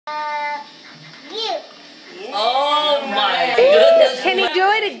Can he do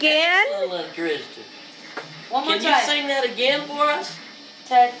it again? Excellent, Christian. One more time. Can you sing that again for us?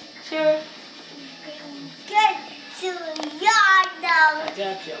 Ted, sure. Good to your nose. I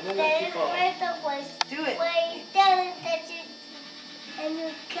got you. I'm gonna let you fall. Do it. And you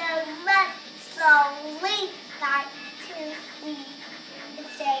come up slowly, start to see, and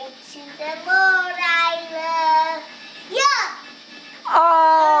say to the Lord, I love you.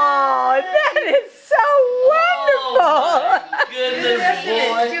 Oh, that is so wonderful. Oh, my goodness,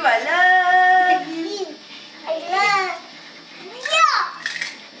 boy. Do I love you? I love you.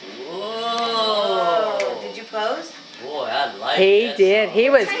 Whoa. Did you pose? Boy, I like He that did. song. He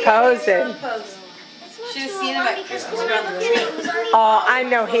was posing. Should have seen him at Christmas around the tree. Oh, I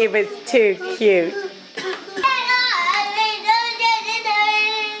know he was too cute.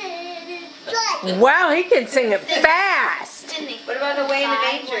 Wow, he can sing it fast. What about Away in the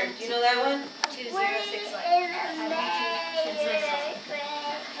Manger? Do you know that one? 2065.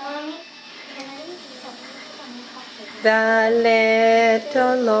 The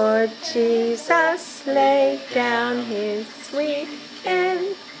little Lord Jesus laid down his sweet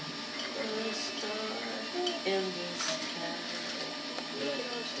and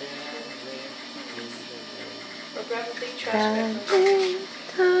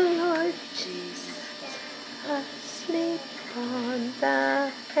the Lord Jesus asleep on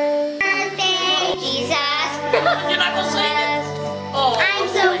the hay. Jesus. You're not gonna sing it? Oh, I'm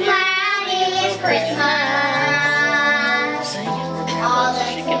so glad it is Christmas. All the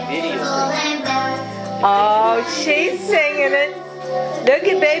tinsel and bells. Oh, she's singing it. Look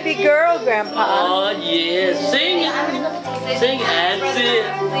at baby girl, Grandpa. Oh, yeah. Sing it. Sing it. That's it.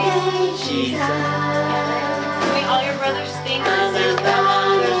 Jesus. All your brothers sing.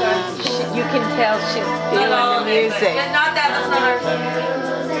 You can tell she's feeling the music. Not that. That's not our.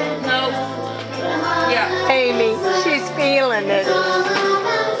 No. Yeah. Amy, she's feeling it.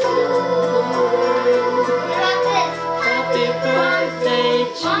 Happy birthday,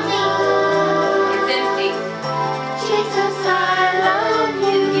 It's empty. Jesus, I love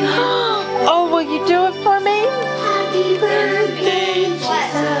you. Oh, will you do it for me? Happy birthday,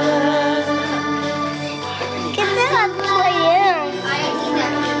 Jesus. Get this up for you.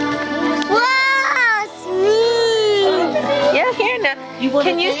 Wow, sweet. Yeah, here now.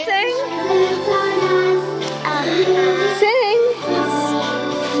 Can you sing? Sing.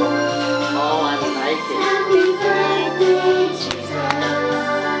 Oh, I like it.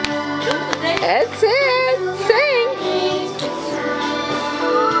 That's it. Sing.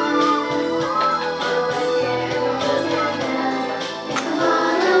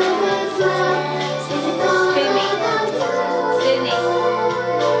 Sydney.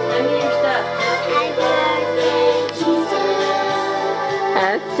 Let me your stuff.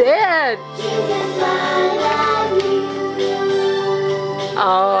 That's it.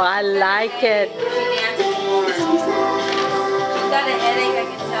 Oh, I like it. She dances more. She's got a headache, I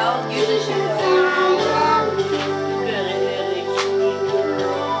can tell. Usually she's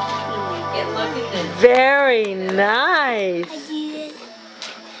look at this. Very nice.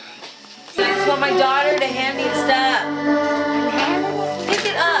 I just want my daughter to hand me stuff.